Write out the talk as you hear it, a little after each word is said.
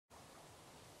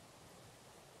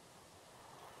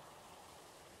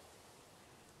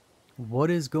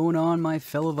What is going on, my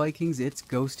fellow Vikings? It's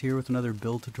Ghost here with another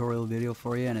build tutorial video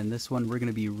for you, and in this one we're going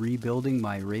to be rebuilding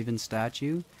my Raven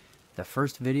statue. The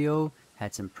first video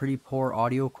had some pretty poor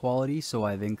audio quality, so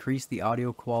I've increased the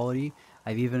audio quality.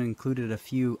 I've even included a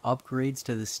few upgrades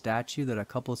to the statue that a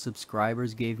couple of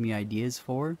subscribers gave me ideas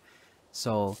for.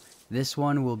 So this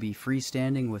one will be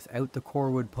freestanding without the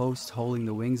core wood posts holding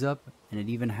the wings up, and it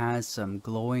even has some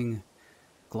glowing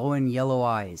yellow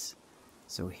eyes.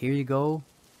 So here you go.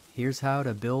 Here's how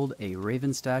to build a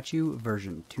Raven statue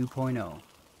version 2.0.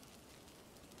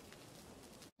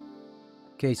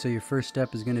 Okay, so your first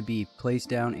step is going to be place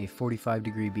down a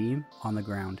 45-degree beam on the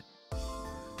ground.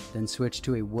 Then switch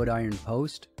to a wood iron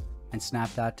post and snap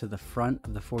that to the front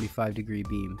of the 45-degree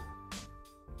beam.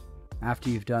 After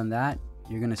you've done that,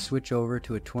 you're going to switch over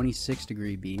to a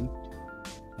 26-degree beam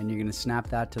and you're going to snap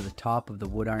that to the top of the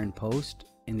wood iron post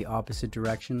in the opposite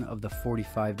direction of the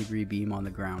 45-degree beam on the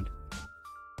ground.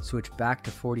 Switch back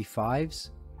to 45s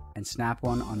and snap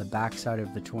one on the back side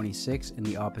of the 26 in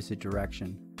the opposite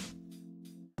direction.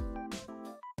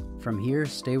 From here,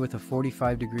 stay with a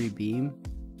 45-degree beam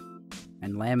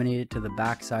and laminate it to the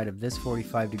back side of this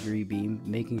 45-degree beam,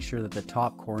 making sure that the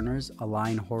top corners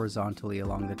align horizontally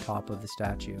along the top of the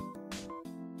statue.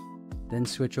 Then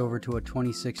switch over to a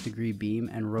 26-degree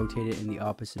beam and rotate it in the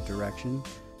opposite direction,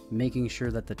 making sure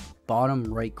that the bottom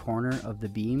right corner of the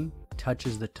beam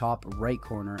touches the top right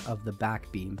corner of the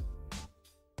back beam.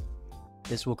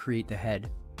 This will create the head.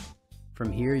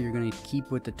 From here, you're going to keep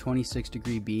with the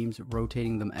 26-degree beams,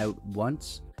 rotating them out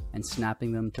once and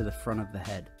snapping them to the front of the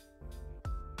head.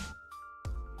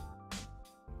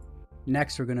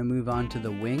 Next, we're going to move on to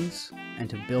the wings, and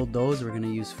to build those, we're going to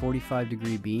use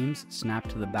 45-degree beams snapped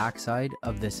to the back side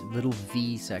of this little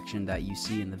V section that you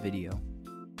see in the video.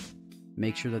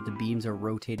 Make sure that the beams are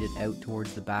rotated out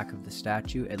towards the back of the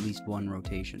statue, at least one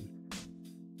rotation.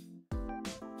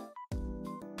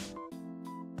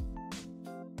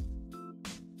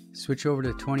 Switch over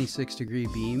to 26-degree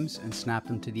beams and snap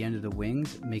them to the end of the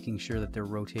wings, making sure that they're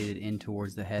rotated in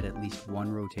towards the head at least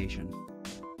one rotation.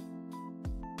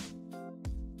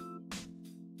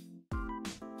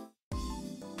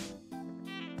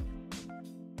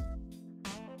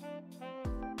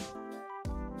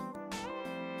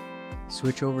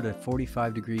 Switch over to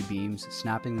 45-degree beams,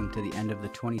 snapping them to the end of the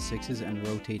 26s and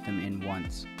rotate them in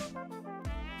once.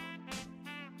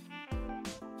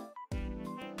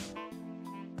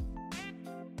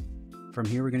 From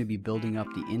here, we're going to be building up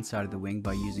the inside of the wing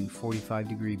by using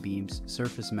 45-degree beams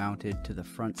surface mounted to the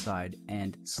front side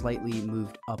and slightly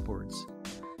moved upwards.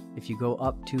 If you go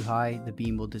up too high, the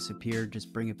beam will disappear.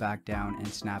 Just bring it back down and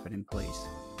snap it in place.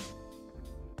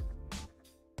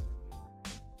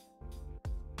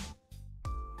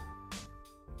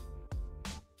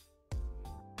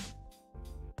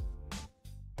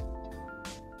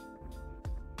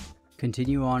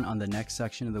 Continue on the next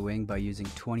section of the wing by using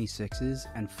 26s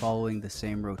and following the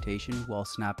same rotation while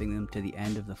snapping them to the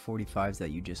end of the 45s that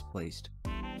you just placed.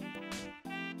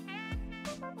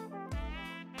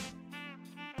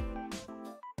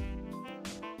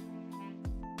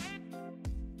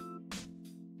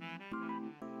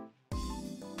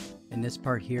 In this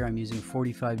part here, I'm using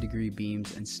 45-degree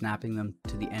beams and snapping them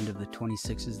to the end of the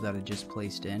 26s that I just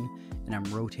placed in, and I'm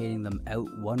rotating them out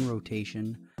one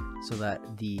rotation so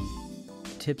that the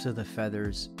tips of the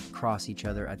feathers cross each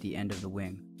other at the end of the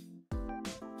wing.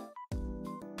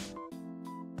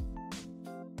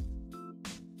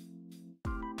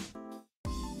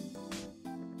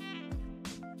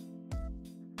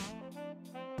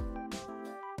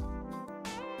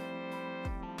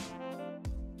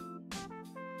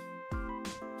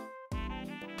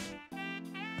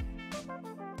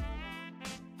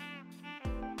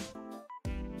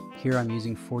 Here I'm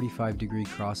using 45-degree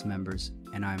cross members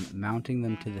and I'm mounting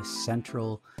them to the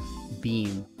central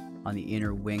beam on the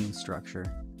inner wing structure.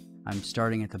 I'm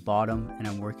starting at the bottom and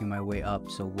I'm working my way up,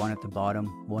 so one at the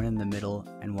bottom, one in the middle,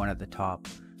 and one at the top.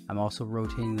 I'm also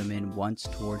rotating them in once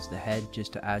towards the head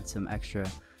just to add some extra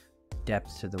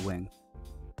depth to the wing.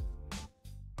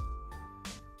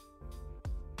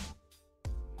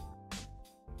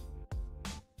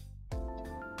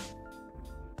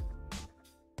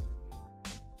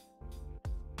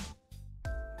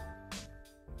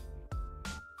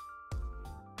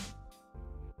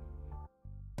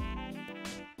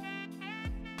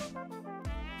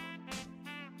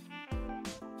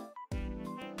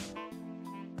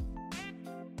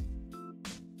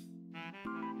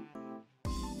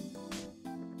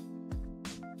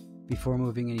 Before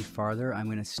moving any farther, I'm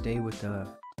going to stay with the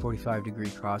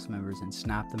 45-degree cross members and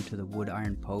snap them to the wood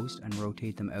iron post and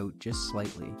rotate them out just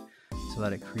slightly so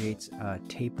that it creates a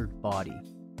tapered body.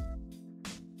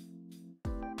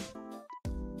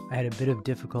 I had a bit of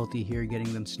difficulty here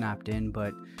getting them snapped in,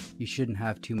 but you shouldn't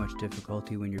have too much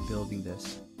difficulty when you're building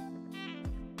this.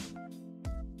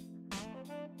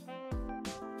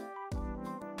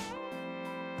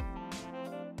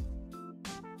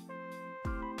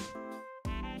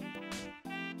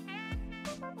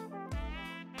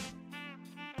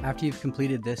 After you've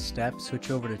completed this step,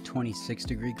 switch over to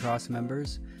 26-degree cross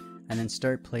members and then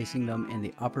start placing them in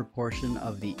the upper portion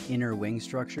of the inner wing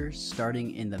structure,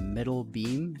 starting in the middle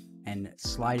beam and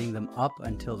sliding them up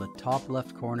until the top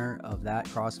left corner of that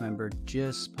cross member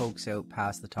just pokes out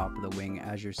past the top of the wing,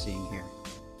 as you're seeing here.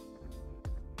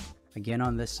 Again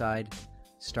on this side,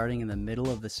 starting in the middle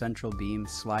of the central beam,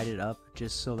 slide it up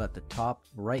just so that the top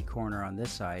right corner on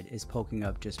this side is poking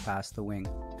up just past the wing.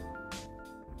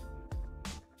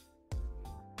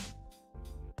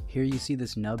 Here you see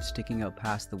this nub sticking out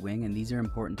past the wing, and these are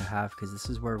important to have because this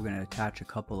is where we're going to attach a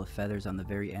couple of feathers on the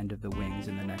very end of the wings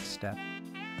in the next step.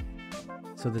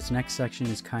 So this next section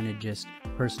is kind of just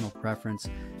personal preference.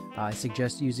 I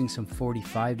suggest using some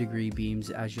 45-degree beams,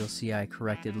 as you'll see I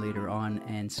corrected later on,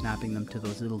 and snapping them to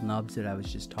those little nubs that I was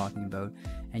just talking about,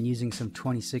 and using some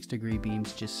 26-degree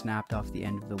beams just snapped off the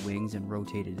end of the wings and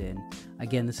rotated in.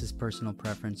 Again, this is personal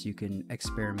preference. You can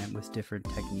experiment with different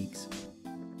techniques.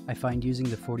 I find using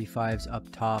the 45s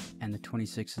up top and the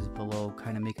 26s below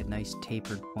kind of make a nice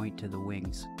tapered point to the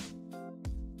wings.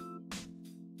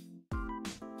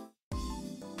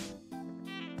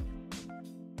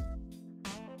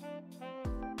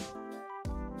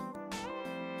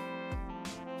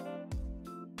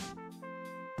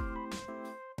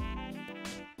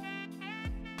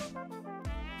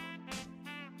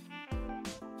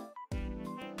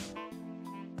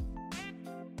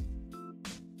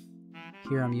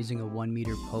 Here I'm using a 1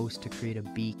 meter post to create a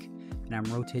beak, and I'm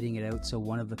rotating it out so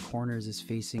one of the corners is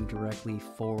facing directly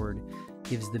forward,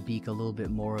 gives the beak a little bit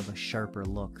more of a sharper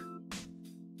look.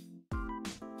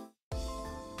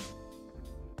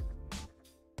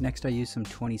 Next I use some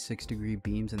 26-degree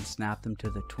beams and snap them to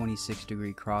the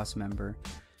 26-degree cross member.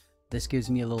 This gives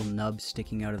me a little nub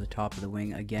sticking out of the top of the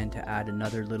wing, again to add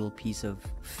another little piece of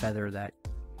feather that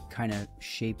kind of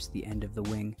shapes the end of the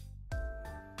wing.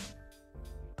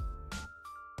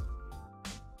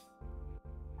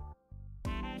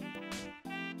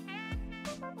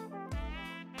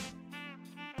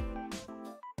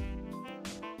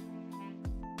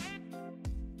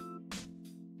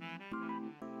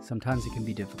 Sometimes it can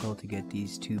be difficult to get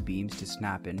these two beams to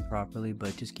snap in properly,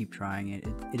 but just keep trying it.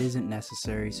 It isn't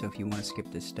necessary, so if you want to skip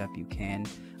this step you can.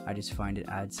 I just find it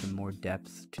adds some more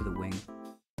depth to the wing.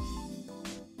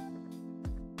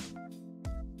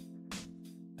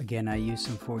 Again, I use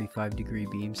some 45-degree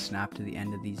beams snapped to the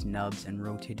end of these nubs and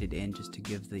rotated in just to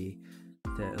give the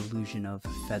illusion of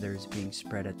feathers being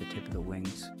spread at the tip of the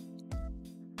wings.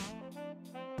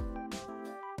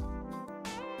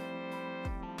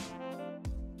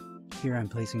 Here I'm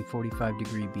placing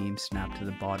 45-degree beams snapped to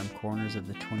the bottom corners of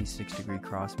the 26-degree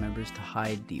cross members to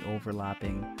hide the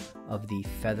overlapping of the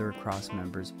feather cross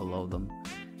members below them.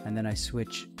 And then I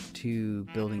switch to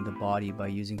building the body by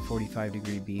using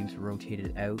 45-degree beams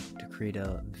rotated out to create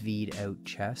a V'd out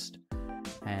chest.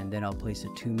 And then I'll place a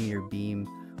 2-meter beam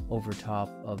over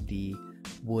top of the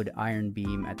wood iron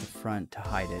beam at the front to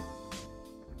hide it.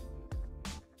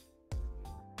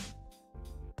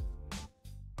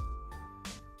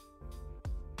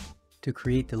 To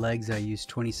create the legs, I use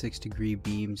 26-degree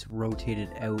beams rotated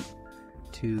out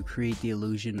to create the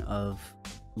illusion of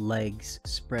legs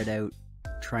spread out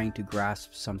trying to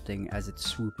grasp something as it's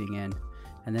swooping in.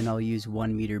 And then I'll use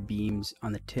 1 meter beams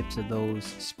on the tips of those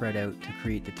spread out to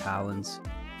create the talons.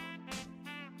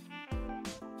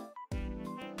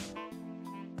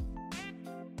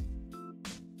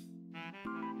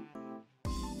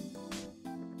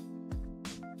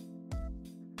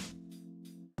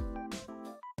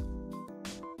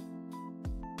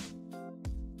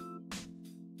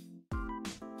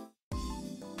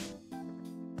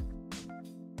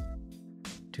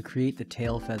 To create the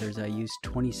tail feathers, I used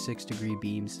 26-degree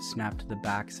beams snapped to the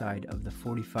backside of the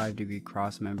 45-degree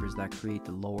cross members that create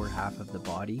the lower half of the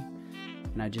body.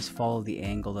 And I just follow the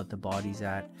angle that the body's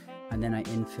at, and then I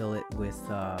infill it with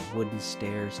wooden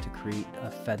stairs to create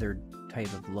a feathered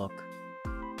type of look.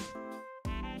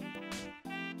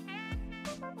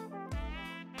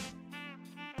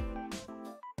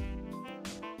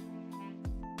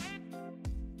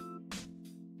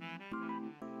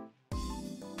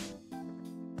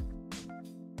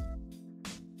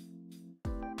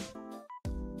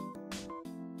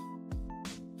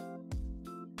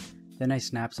 Then I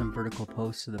snap some vertical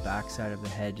posts to the back side of the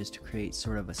head just to create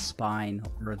sort of a spine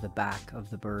or the back of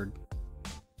the bird.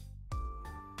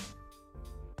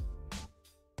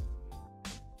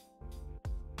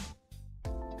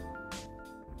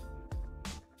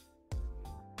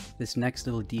 This next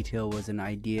little detail was an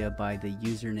idea by the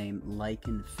username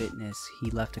Lycan Fitness. He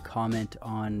left a comment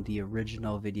on the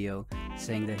original video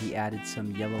saying that he added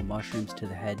some yellow mushrooms to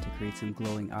the head to create some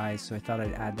glowing eyes, so I thought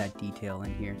I'd add that detail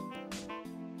in here.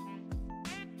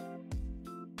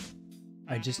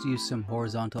 I just used some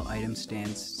horizontal item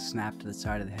stands snapped to the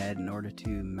side of the head in order to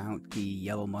mount the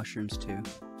yellow mushrooms to.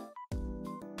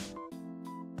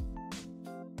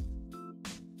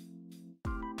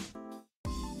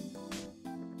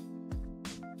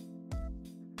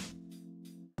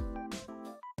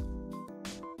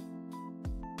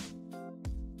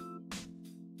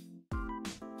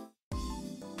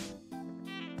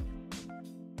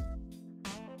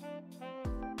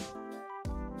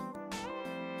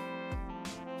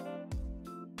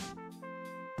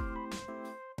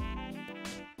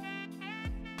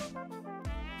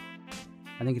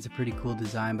 I think it's a pretty cool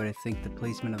design, but I think the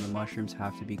placement of the mushrooms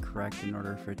have to be correct in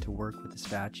order for it to work with the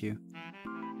statue.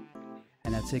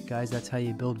 And that's it, guys. That's how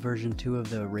you build version 2 of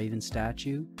the Raven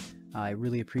statue. I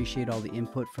really appreciate all the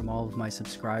input from all of my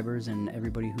subscribers and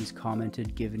everybody who's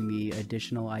commented, giving me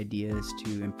additional ideas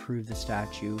to improve the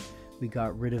statue. We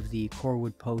got rid of the core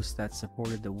wood post that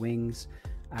supported the wings,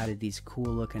 added these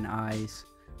cool looking eyes,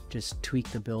 just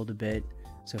tweaked the build a bit.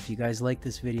 So if you guys like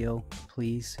this video,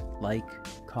 please like,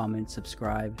 comment,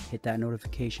 subscribe, hit that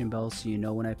notification bell so you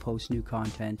know when I post new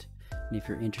content. And if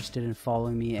you're interested in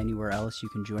following me anywhere else, you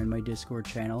can join my Discord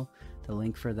channel. The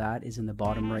link for that is in the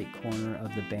bottom right corner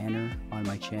of the banner on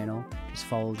my channel. Just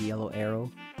follow the yellow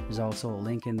arrow. There's also a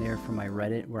link in there for my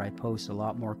Reddit where I post a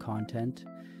lot more content.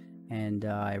 And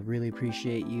I really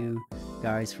appreciate you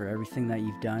guys for everything that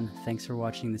you've done. Thanks for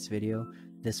watching this video.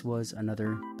 This was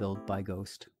another Build by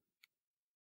Ghost.